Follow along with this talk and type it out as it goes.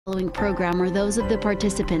Following program are those of the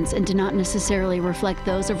participants and do not necessarily reflect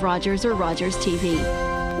those of Rogers or Rogers TV.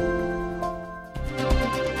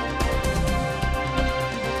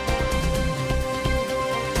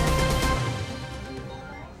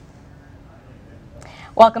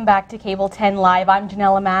 Welcome back to Cable 10 Live. I'm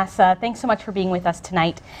Ginella Massa. Thanks so much for being with us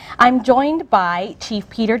tonight. I'm joined by Chief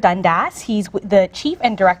Peter Dundas. He's the Chief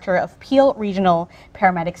and Director of Peel Regional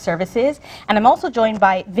Paramedic Services. And I'm also joined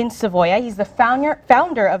by Vince Savoya. He's the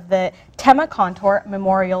founder of the Tema Conter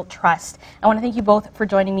Memorial Trust. I want to thank you both for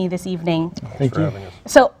joining me this evening. Thank you.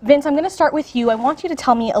 So, Vince, I'm going to start with you. I want you to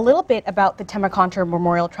tell me a little bit about the Tema Conter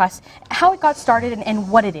Memorial Trust, how it got started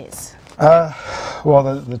and what it is.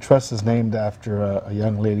 Well, the trust is named after a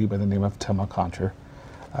young lady by the name of Tema Conter.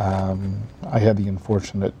 I had the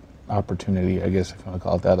unfortunate opportunity, I guess if you want to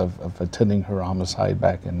call it that, of attending her homicide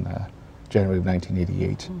back in January of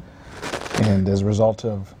 1988. And as a result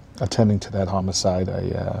of attending to that homicide,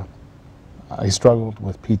 I struggled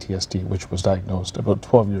with PTSD, which was diagnosed about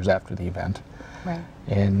 12 years after the event. Right.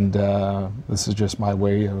 And this is just my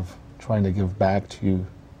way of trying to give back to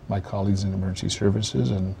my colleagues in emergency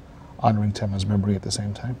services and honoring Tema's memory at the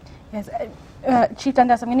same time. Yes. Chief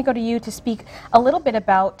Dundas, I'm going to go to you to speak a little bit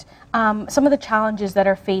about some of the challenges that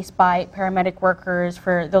are faced by paramedic workers,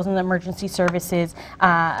 for those in the emergency services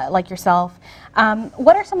like yourself.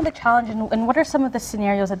 What are some of the challenges and what are some of the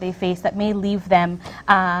scenarios that they face that may leave them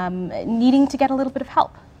needing to get a little bit of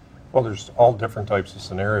help? Well, there's all different types of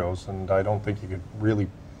scenarios, and I don't think you could really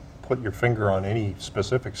put your finger on any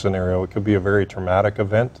specific scenario. It could be a very traumatic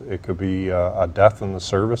event. It could be a death in the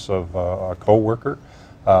service of a co-worker.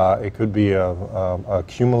 It could be a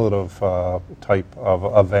cumulative type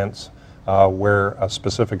of events where a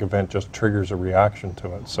specific event just triggers a reaction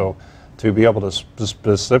to it. So to be able to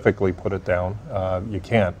specifically put it down, you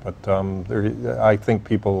can't. But I think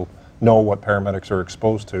people know what paramedics are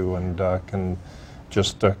exposed to and can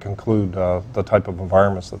just conclude the type of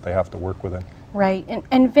environments that they have to work within. Right.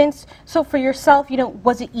 And Vince, so for yourself,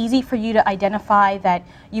 was it easy for you to identify that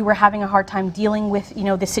you were having a hard time dealing with,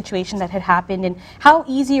 the situation that had happened? And how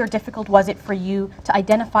easy or difficult was it for you to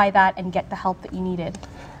identify that and get the help that you needed?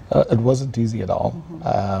 It wasn't easy at all.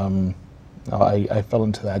 I fell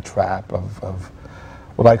into that trap of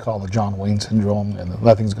what I call the John Wayne syndrome, and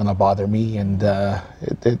nothing's going to bother me. And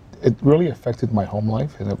it really affected my home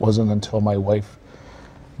life, and it wasn't until my wife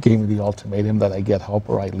gave me the ultimatum that I get help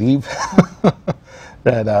or I leave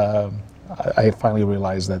that I finally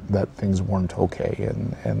realized that things weren't okay,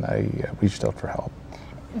 and I reached out for help.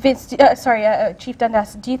 Vince, Chief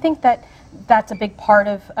Dundas, do you think that that's a big part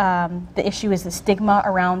of the issue, is the stigma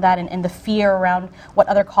around that and the fear around what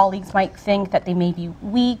other colleagues might think, that they may be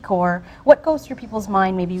weak, or what goes through people's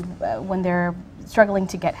mind maybe when they're struggling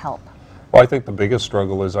to get help? Well, I think the biggest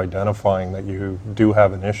struggle is identifying that you do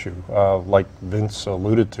have an issue. Like Vince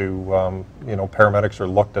alluded to, paramedics are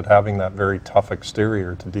looked at having that very tough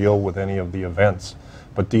exterior to deal with any of the events,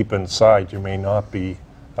 but deep inside you may not be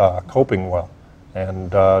coping well.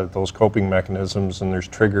 And those coping mechanisms, and there's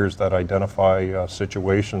triggers that identify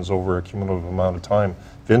situations over a cumulative amount of time.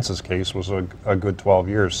 Vince's case was a good 12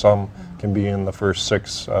 years. Some can be in the first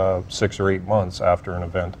 6 or 8 months after an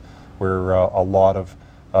event, where a lot of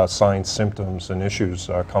signs, symptoms, and issues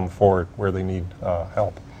come forward where they need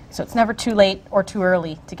help. So it's never too late or too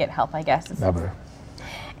early to get help, I guess. Never.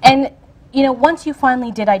 And once you finally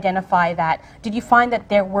did identify that, did you find that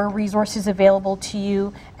there were resources available to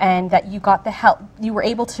you and that you got the help, you were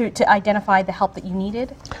able to identify the help that you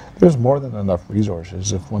needed? There's more than enough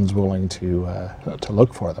resources if one's willing to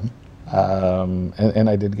look for them. And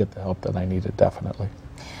I did get the help that I needed, definitely.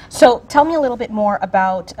 So tell me a little bit more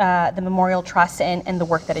about the Memorial Trust and the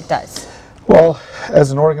work that it does. Well,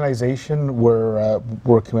 as an organization,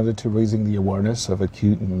 we're committed to raising the awareness of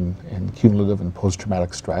acute and cumulative and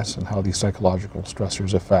post-traumatic stress and how these psychological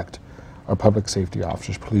stressors affect our public safety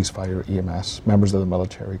officers, police, fire, EMS, members of the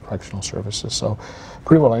military, correctional services. So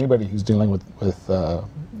pretty well anybody who's dealing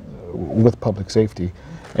with public safety.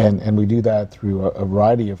 And we do that through a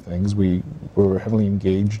variety of things. We're heavily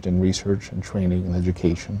engaged in research and training and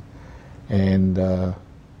education. And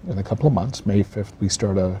in a couple of months, May 5th, we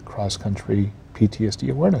start a cross-country PTSD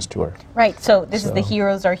awareness tour. Right, so this is the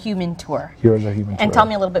Heroes Are Human tour. Heroes Are Human tour. And tell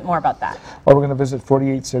me a little bit more about that. Well, we're going to visit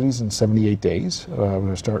 48 cities in 78 days. We're going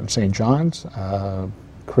to start in St. John's,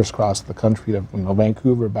 crisscross the country to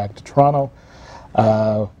Vancouver, back to Toronto.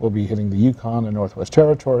 We'll be hitting the Yukon and Northwest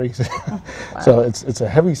Territories. Wow. So it's a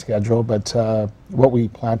heavy schedule, but what we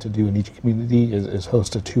plan to do in each community is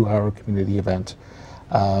host a 2-hour community event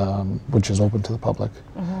which is open to the public,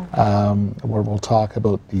 where we'll talk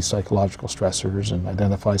about the psychological stressors and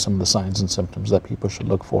identify some of the signs and symptoms that people should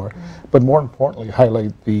look for, but more importantly,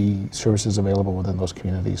 highlight the services available within those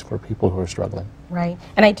communities for people who are struggling. Right,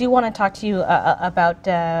 and I do want to talk to you about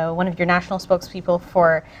one of your national spokespeople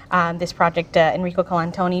for this project, Enrico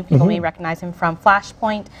Colantoni. People may recognize him from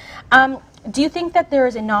Flashpoint. Do you think that there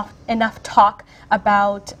is enough talk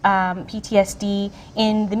about PTSD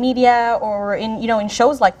in the media, or in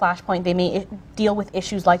shows like Flashpoint? They may deal with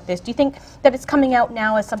issues like this. Do you think that it's coming out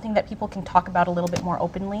now as something that people can talk about a little bit more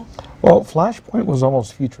openly? Well, Flashpoint was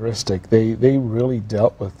almost futuristic. They really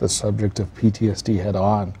dealt with the subject of PTSD head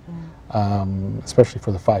on, especially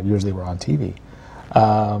for the 5 years they were on TV.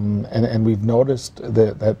 And we've noticed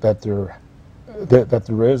that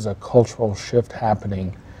there is a cultural shift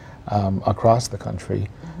happening across the country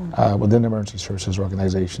within emergency services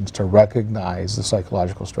organizations to recognize the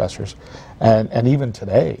psychological stressors. And even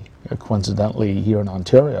today, coincidentally, here in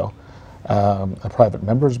Ontario, a private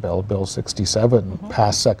member's bill, Bill 67,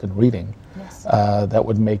 passed second reading, that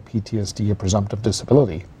would make PTSD a presumptive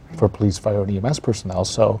disability for police, fire, and EMS personnel.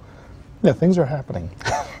 So, yeah, things are happening.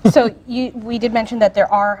 So we did mention that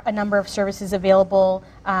there are a number of services available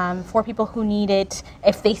for people who need it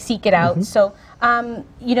if they seek it out. So,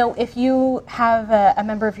 if you have a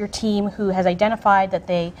member of your team who has identified that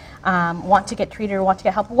they want to get treated or want to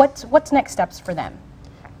get help, what's next steps for them?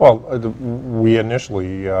 Well, we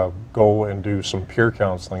initially go and do some peer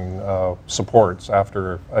counseling supports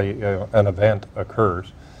after an event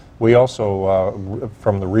occurs. We also,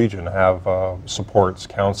 from the region, have supports,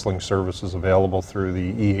 counseling services available through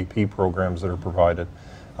the EAP programs that are provided.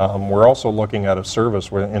 We're also looking at a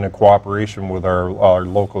service in a cooperation with our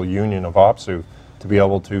local union of OPSU to be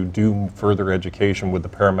able to do further education with the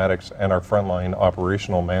paramedics and our frontline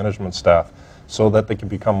operational management staff so that they can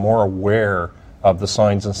become more aware of the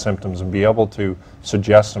signs and symptoms and be able to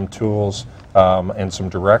suggest some tools and some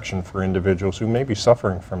direction for individuals who may be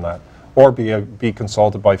suffering from that, or be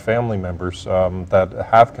consulted by family members that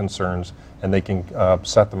have concerns, and they can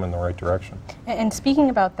set them in the right direction. And speaking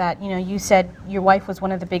about that, you said your wife was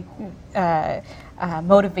one of the big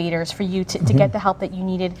motivators for you to get the help that you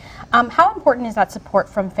needed. How important is that support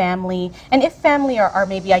from family? And if family are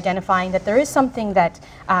maybe identifying that there is something that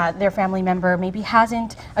their family member maybe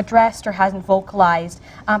hasn't addressed or hasn't vocalized,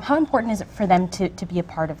 how important is it for them to be a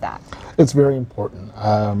part of that? It's very important.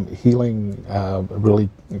 Healing really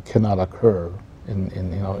cannot occur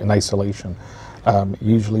in isolation.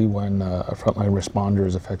 Usually when a frontline responder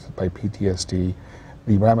is affected by PTSD,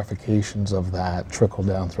 the ramifications of that trickle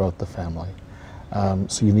down throughout the family.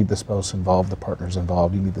 So you need the spouse involved, the partners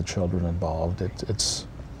involved, you need the children involved.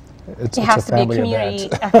 It has to be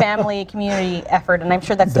a family, community effort, and I'm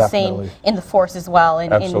sure that's Definitely. The same in the force as well,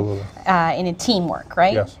 in a teamwork,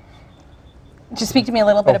 right? Yes. Just speak to me a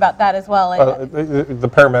little bit about that as well. The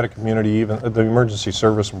paramedic community, even the emergency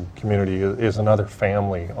service community, is another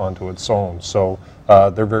family onto its own. So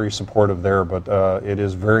they're very supportive there, but it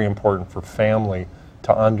is very important for family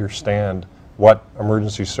to understand what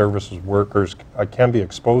emergency services workers can be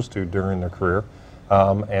exposed to during their career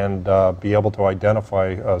and be able to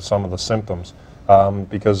identify some of the symptoms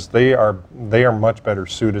because they are much better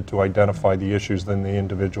suited to identify the issues than the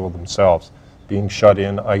individual themselves. Being shut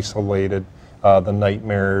in, isolated, the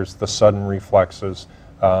nightmares, the sudden reflexes,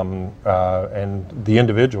 and the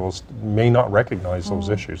individuals may not recognize those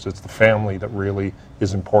issues. It's the family that really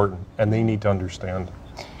is important, and they need to understand.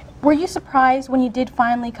 Were you surprised when you did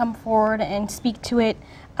finally come forward and speak to it?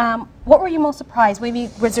 What were you most surprised?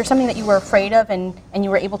 Maybe was there something that you were afraid of and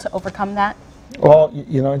you were able to overcome that? Well,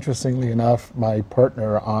 interestingly enough, my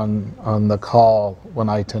partner on the call when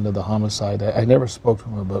I attended the homicide, I never spoke to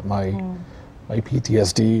him about my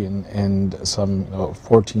PTSD, and some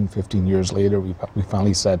 14, 15 years later, we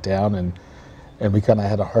finally sat down and we kind of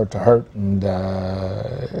had a heart-to-heart, and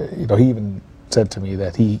he even said to me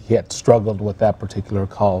that he had struggled with that particular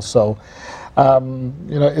call. So,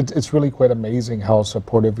 it's really quite amazing how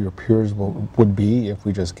supportive your peers would be if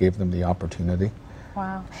we just gave them the opportunity.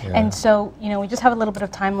 Wow. Yeah. And so, we just have a little bit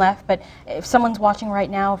of time left, but if someone's watching right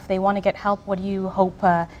now, if they want to get help, what do you hope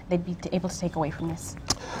they'd be able to take away from this?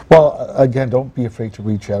 Well, again, don't be afraid to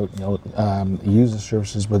reach out. Use the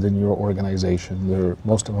services within your organization.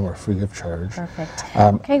 Most of them are free of charge. Perfect.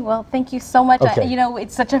 Okay, well, thank you so much. Okay.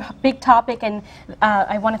 It's such a big topic, and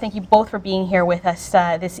I want to thank you both for being here with us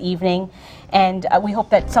this evening. And we hope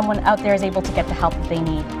that someone out there is able to get the help that they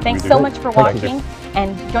need. Thanks so much for watching,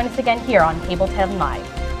 and join us again here on Cable 10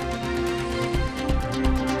 Live.